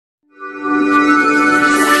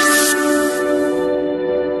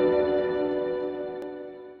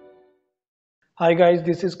Hi guys,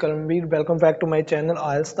 this is Karanveer. Welcome back to my channel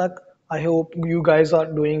IELTS TAK. I hope you guys are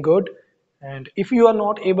doing good. And if you are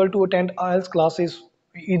not able to attend IELTS classes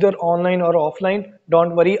either online or offline,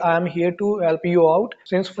 don't worry, I am here to help you out.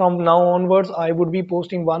 Since from now onwards, I would be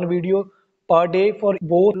posting one video per day for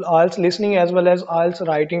both IELTS listening as well as IELTS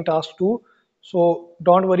writing task too. So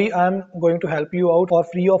don't worry, I am going to help you out for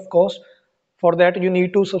free of cost. For that, you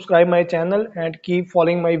need to subscribe my channel and keep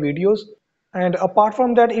following my videos. And apart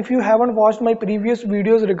from that, if you haven't watched my previous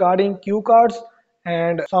videos regarding cue cards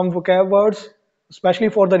and some vocab words, especially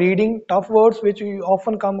for the reading, tough words which you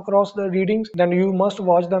often come across the readings, then you must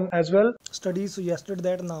watch them as well. Studies suggested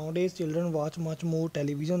that nowadays children watch much more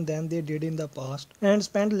television than they did in the past and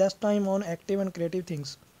spend less time on active and creative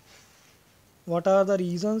things. What are the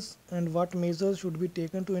reasons and what measures should be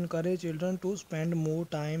taken to encourage children to spend more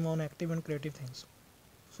time on active and creative things?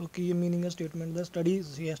 So Ki meaning ਹੈ statement ਦਾ। Study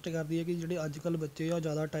suggest ਕਰਦੀ ਹੈ ਕਿ ਜਿਹੜੇ ਅੱਜ ਕੱਲ੍ਹ ਬੱਚੇ ਆ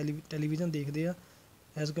ਜ਼ਿਆਦਾ ਟੈਲੀਵਿਜ਼ਨ ਦੇਖਦੇ ਆ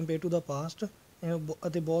as compare to the past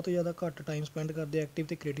ਅਤੇ ਬਹੁਤ ਜ਼ਿਆਦਾ ਘੱਟ ਟਾਈਮ ਸਪੈਂਡ ਕਰਦੇ ਐਕਟਿਵ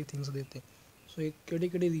ਅਤੇ ਕ੍ਰੀਏਟਿਵ ਥਿੰਗਸ ਦੇ ਉੱਤੇ। ਸੋ ਇਹ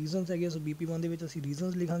ਕਿਹੜੇ ਰੀਜ਼ਨਸ ਹੈਗੇ। ਸੋ BP1 ਦੇ ਵਿੱਚ ਅਸੀਂ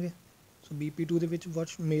ਰੀਜ਼ਨਸ ਲਿਖਾਂਗੇ। ਸੋ BP2 ਦੇ ਵਿੱਚ ਵਾਟ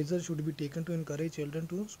major should be taken to encourage children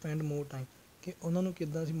to spend more time, ਕਿ ਉਹਨਾਂ ਨੂੰ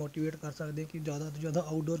ਕਿੱਦਾਂ ਅਸੀਂ ਮੋਟੀਵੇਟ ਕਰ ਸਕਦੇ ਕਿ ਜ਼ਿਆਦਾ ਤੋਂ ਜ਼ਿਆਦਾ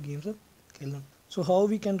ਆਊਟਡੋਰ ਗੇਮਸ ਖੇਲਣ। So how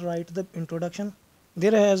we can right the introduction.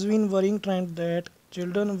 There has been worrying trend that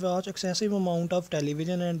children watch excessive amount of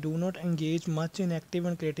television and do not engage much in active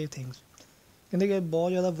and creative things. ਕਹਿੰਦੇ ਕਿ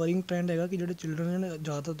ਬਹੁਤ ਜ਼ਿਆਦਾ worrying trend ਹੈਗਾ ਕਿ ਜਿਹੜੇ children ਨੇ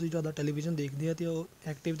ਜ਼ਿਆਦਾ ਤੋਂ ਜ਼ਿਆਦਾ ਟੈਲੀਵਿਜ਼ਨ ਦੇਖਦੇ ਆ ਅਤੇ ਉਹ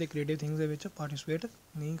ਐਕਟਿਵ ਅਤੇ ਕ੍ਰੀਏਟਿਵ ਥਿੰਗਸ ਦੇ ਵਿੱਚ ਪਾਰਟੀਸਪੇਟ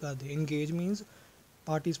ਨਹੀਂ ਕਰਦੇ। ਇੰਗੇਜ ਮੀਨਸ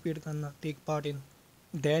ਪਾਰਟੀਸਪੇਟ ਕਰਨਾ, ਟੇਕ part in.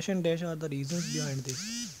 Dash and dash are the reasons behind this.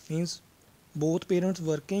 Means both parents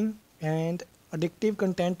working and addictive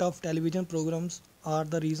content of television programs are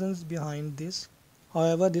the reasons behind this.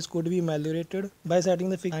 However, this could be ameliorated by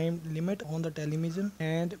setting the fixed time limit on the television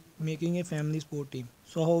and making a family sport team.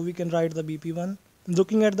 So how we can write the BP1?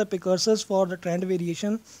 Looking at the precursors for the trend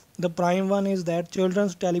variation, the prime one is that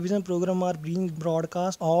children's television program are being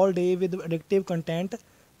broadcast all day with addictive content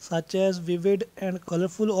such as vivid and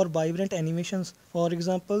colorful or vibrant animations. For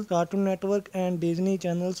example, Cartoon Network and Disney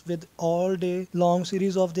channels with all day long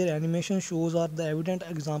series of their animation shows are the evident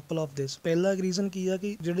example of this. ਪਹਿਲਾ reason ਕੀ ਆ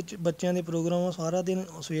ਕਿ ਜਿਹੜੇ ਬੱਚਿਆਂ ਦੇ programme ਆ ਸਾਰਾ ਦਿਨ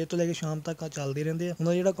ਸਵੇਰ ਤੋਂ ਲੈ ਕੇ ਸ਼ਾਮ ਤੱਕ ਚੱਲਦੇ ਰਹਿੰਦੇ ਆ।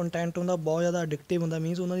 ਉਹਨਾਂ ਦਾ ਜਿਹੜਾ ਕੰਟੈਂਟ ਹੁੰਦਾ ਬਹੁਤ ਜ਼ਿਆਦਾ ਅਡਿਕਟਿਵ ਹੁੰਦਾ।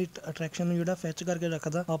 ਮੀਨਸ ਉਹਨਾਂ ਦੀ ਅਟਰੈਕਸ਼ਨ ਨੂੰ ਜਿਹੜਾ ਫੈਚ ਕਰਕੇ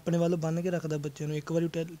ਰੱਖਦਾ, ਆਪਣੇ ਵੱਲ ਬੰਨ੍ਹ ਕੇ ਰੱਖਦਾ ਬੱਚੇ ਨੂੰ। ਇੱਕ ਵਾਰੀ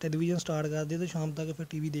ਟੈਲੀਵਿਜ਼ਨ ਸਟਾਰਟ ਕਰਦੇ ਤੇ ਸ਼ਾਮ ਤੱਕ ਫਿਰ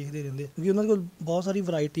TV ਦੇਖਦੇ ਰਹਿੰਦੇ, ਕਿਉਂਕਿ ਉਹਨਾਂ ਕੋਲ ਬਹੁਤ ਸਾਰੀ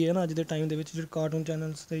ਵਰਾਇਟੀ ਹੈ ਨਾ ਅੱਜ ਦੇ ਟਾਈਮ ਦੇ ਵਿੱਚ, ਜਿਹੜੇ ਕਾਰਟੂਨ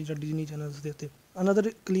ਚੈਨਲਸ ਤੇ ਜਾਂ ਡਿਜ਼ਨੀ ਚੈਨਲਸ ਦੇ ਉੱਤੇ। Another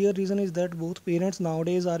clear reason is that both parents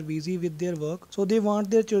nowadays are busy with their work, so they want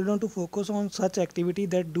their children to focus on such activity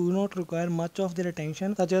that do not require much of their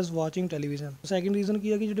attention, such as watching television. Second reason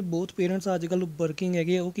ਕੀ ਹੈ ਕਿ ਜਿਹੜੇ both parents ਅੱਜ ਕੱਲ੍ਹ working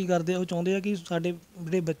ਹੈਗੇ ਉਹ ਕੀ ਕਰਦੇ ਆ, ਉਹ ਚਾਹੁੰਦੇ ਆ ਕਿ ਸਾਡੇ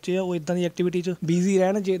ਜਿਹੜੇ ਬੱਚੇ ਆ ਉਹ ਇੱਦਾਂ ਦੀ ਐਕਟੀਵਿਟੀ 'ਚ ਬਿਜ਼ੀ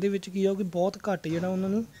ਰਹਿਣ ਜਿਹਦੇ ਵਿੱਚ ਕੀ ਆ ਕਿ ਬਹੁਤ ਘੱਟ ਜਿਹੜਾ ਉਹਨਾਂ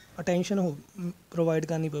ਨੂੰ ਅਟੈਂਸ਼ਨ ਪ੍ਰੋਵਾਈਡ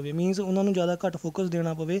ਕਰਨੀ ਪਵੇ। ਮੀਨਸ ਉਹਨਾਂ ਨੂੰ ਜ਼ਿਆਦਾ ਘੱਟ ਫੋਕਸ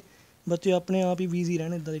ਦੇਣਾ ਪਵੇ, ਬੱਚੇ ਆਪਣੇ ਆਪ ਹੀ ਬਿਜ਼ੀ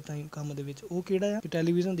ਰਹਿਣ ਇੱਦਾਂ ਦੇ ਟਾਈਮ ਕੰਮ ਦੇ ਵਿੱਚ। ਉਹ ਕਿਹੜਾ ਆ ਕਿ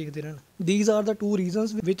ਟੈਲੀਵਿਜ਼ਨ ਦੇਖਦੇ ਰਹਿਣ। These are the two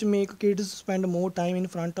reasons which make kids spend more time in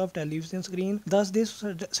front of television screen. Thus this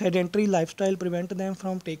sedentary lifestyle prevent them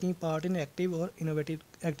from taking part in active or innovative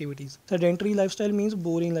activities. Sedentary lifestyle means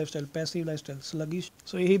boring lifestyle, passive lifestyle, sluggish.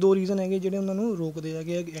 ਸੋ ਇਹੀ ਦੋ reason ਹੈਗੇ ਜਿਹੜੇ ਉਹਨਾਂ ਨੂੰ ਰੋਕਦੇ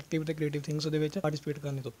ਹੈਗੇ active ਅਤੇ creative things ਦੇ ਵਿੱਚ ਪਾਰਟੀਸਪੇਟ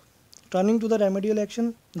ਕਰਨੇ ਤੋਂ। Turning to the remedial action,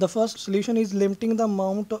 the first solution is limiting the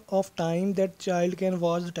amount of time that child can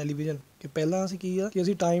watch the television. ਕਿ ਪਹਿਲਾਂ ਅਸੀਂ ਕੀ ਆ ਕਿ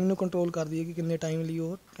ਅਸੀਂ ਟਾਈਮ ਨੂੰ ਕੰਟਰੋਲ ਕਰ ਦਈਏ ਕਿ ਕਿੰਨੇ ਟਾਈਮ ਲਈ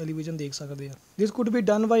ਉਹ ਟੈਲੀਵਿਜ਼ਨ ਦੇਖ ਸਕਦੇ ਆ। This could be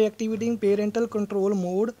done by activating parental control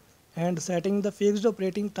mode and setting the fixed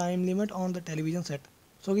operating time limit on the television set.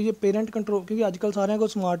 ਸੋ ਕਿ ਜੇ ਪੇਰੈਂਟ ਕੰਟਰੋਲ, ਕਿਉਂਕਿ ਅੱਜ ਕੱਲ੍ਹ ਸਾਰਿਆਂ ਕੋਲ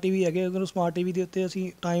ਸਮਾਰਟ TV ਹੈਗੇ, ਅਗਰ ਸਮਾਰਟ TV ਦੇ ਉੱਤੇ ਅਸੀਂ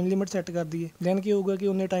ਟਾਈਮ ਲਿਮਿਟ ਸੈੱਟ ਕਰ ਦਈਏ ਦੈਨ ਕੀ ਹੋਊਗਾ ਕਿ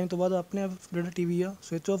ਉਨੇ ਟਾਈਮ ਤੋਂ ਬਾਅਦ ਆਪਣੇ ਆਪ ਜਿਹੜਾ TV ਆ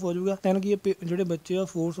ਸਵਿਚ ਆਫ ਹੋ ਜਾਊਗਾ। ਦੈਨ ਕੀ ਜਿਹੜੇ ਬੱਚੇ ਆ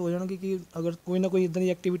ਫੋਰਸ ਹੋ ਜਾਣਗੇ ਕਿ ਅਗਰ ਕੋਈ ਨਾ ਕੋਈ ਇੱਦਾਂ ਦੀ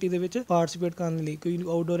ਐਕਟੀਵਿਟੀ ਦੇ ਵਿੱਚ ਪਾਰਟੀਸਪੇਟ ਕਰਨ ਲਈ, ਕੋਈ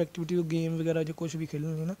ਆਊਟਡੋਰ ਐਕਟੀਵਿਟੀ ਗੇਮ ਵਗੈਰਾ ਜਾਂ ਕੁਛ ਵੀ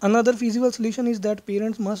ਖੇਲਣ ਲਈ ਨਾ। Another feasible solution is that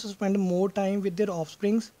parents must spend more time with their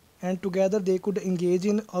offsprings and together they could engage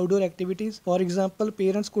in outdoor activities. For example,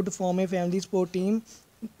 parents could form a family sport team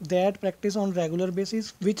that practice on regular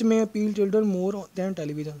basis, which may appeal children more than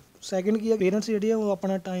television. Second ਕੀ ਹੈ, parents ਜਿਹੜੇ ਆ ਉਹ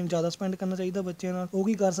ਆਪਣਾ time ਜ਼ਿਆਦਾ spend ਕਰਨਾ ਚਾਹੀਦਾ ਬੱਚਿਆਂ ਨਾਲ। ਉਹ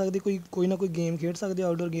ਕੀ ਕਰ ਸਕਦੇ, ਕੋਈ ਨਾ ਕੋਈ ਗੇਮ ਖੇਡ ਸਕਦੇ,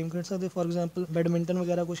 ਆਊਟਡੋਰ ਗੇਮ ਖੇਡ ਸਕਦੇ। ਫੋਰ ਐਗਜ਼ਾਮਪਲ ਬੈਡਮਿੰਟਨ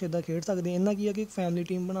ਵਗੈਰਾ ਕੁਛ ਇੱਦਾਂ ਖੇਡ ਸਕਦੇ। ਇਹਨਾਂ ਕੀ ਹੈ ਕਿ ਫੈਮਿਲੀ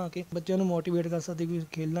ਟੀਮ ਬਣਾ ਕੇ ਬੱਚਿਆਂ ਨੂੰ ਮੋਟੀਵੇਟ ਕਰ ਸਕਦੇ ਕਿ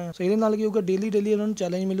ਖੇਡਣਾ ਹੈ। ਸੋ ਇਹਦੇ ਨਾਲ ਕੀ ਹੋਊਗਾ, ਡੇਲੀ ਉਹਨਾਂ ਨੂੰ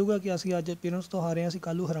ਚੈਲੰਜ ਮਿਲੂਗਾ ਕਿ ਅਸੀਂ ਅੱਜ ਪੇਰੈਂਟਸ ਤੋਂ ਹਾਰੇ ਹਾਂ, ਅਸੀਂ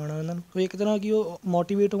ਕੱਲ੍ਹ ਨੂੰ ਹਰਾਉਣਾ ਇਹਨਾਂ ਨੂੰ। ਸੋ ਇੱਕ ਤਰ੍ਹਾਂ ਕਿ ਉਹ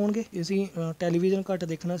ਮੋਟੀਵੇਟ ਹੋਣਗੇ, ਅਸੀਂ ਟੈਲੀਵਿਜ਼ਨ ਘੱਟ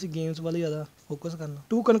ਦੇਖਣਾ, ਅਸੀਂ ਗੇਮਸ ਵੱਲ ਜ਼ਿਆਦਾ ਫੋਕਸ ਕਰਨਾ।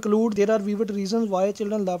 To conclude, there are vivid reasons why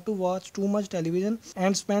children love to watch too much television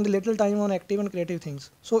and spend little time on active and creative things.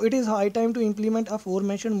 So it is high time to implement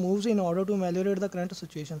aforementioned moves in order to ameliorate the current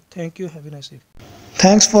situation. Thank you. Have a nice day.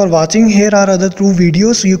 Thanks for watching. Here are other 2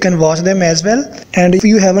 videos. You can watch them as well. And if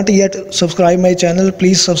you haven't yet subscribed my channel,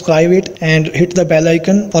 please subscribe it and hit the bell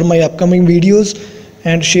icon for my upcoming videos,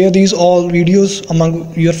 and share these all videos among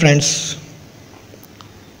your friends.